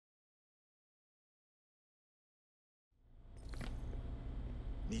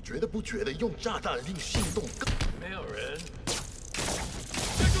你觉得不觉得用炸弹令行动更？没有人。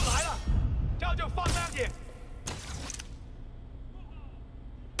这就来了，这样就放慢点。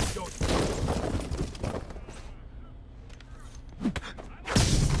有。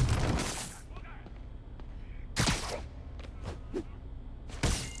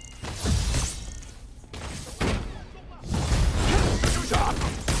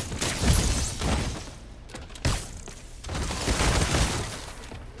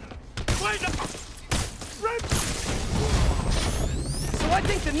So I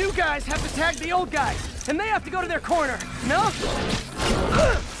think the new guys have to tag the old guys, and they have to go to their corner, no?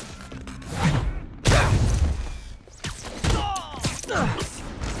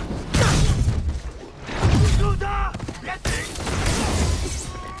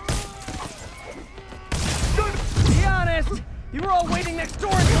 Be honest, you were all waiting next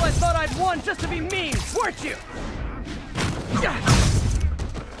door until I thought I'd won just to be mean, weren't you?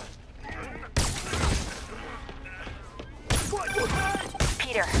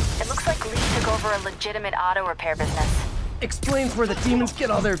 Peter, it looks like Lee took over a legitimate auto repair business. Explains where the demons get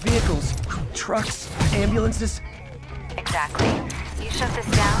all their vehicles. Trucks, ambulances. Exactly. You shut this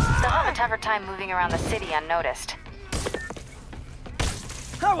down, they'll have a tougher time moving around the city unnoticed.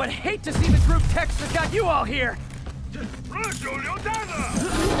 I would hate to see the group text that got you all here!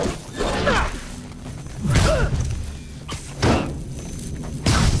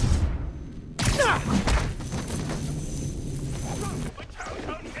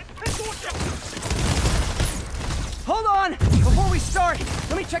 Hold on! Before we start,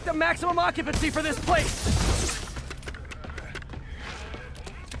 let me check the maximum occupancy for this place!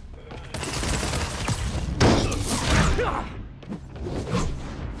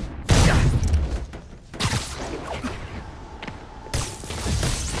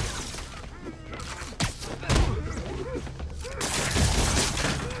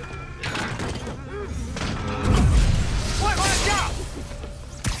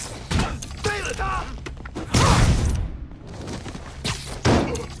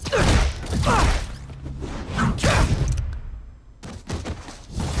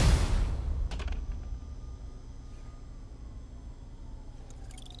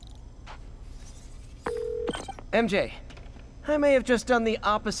 MJ, I may have just done the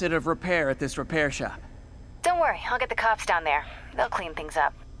opposite of repair at this repair shop. Don't worry, I'll get the cops down there. They'll clean things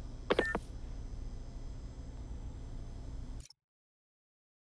up.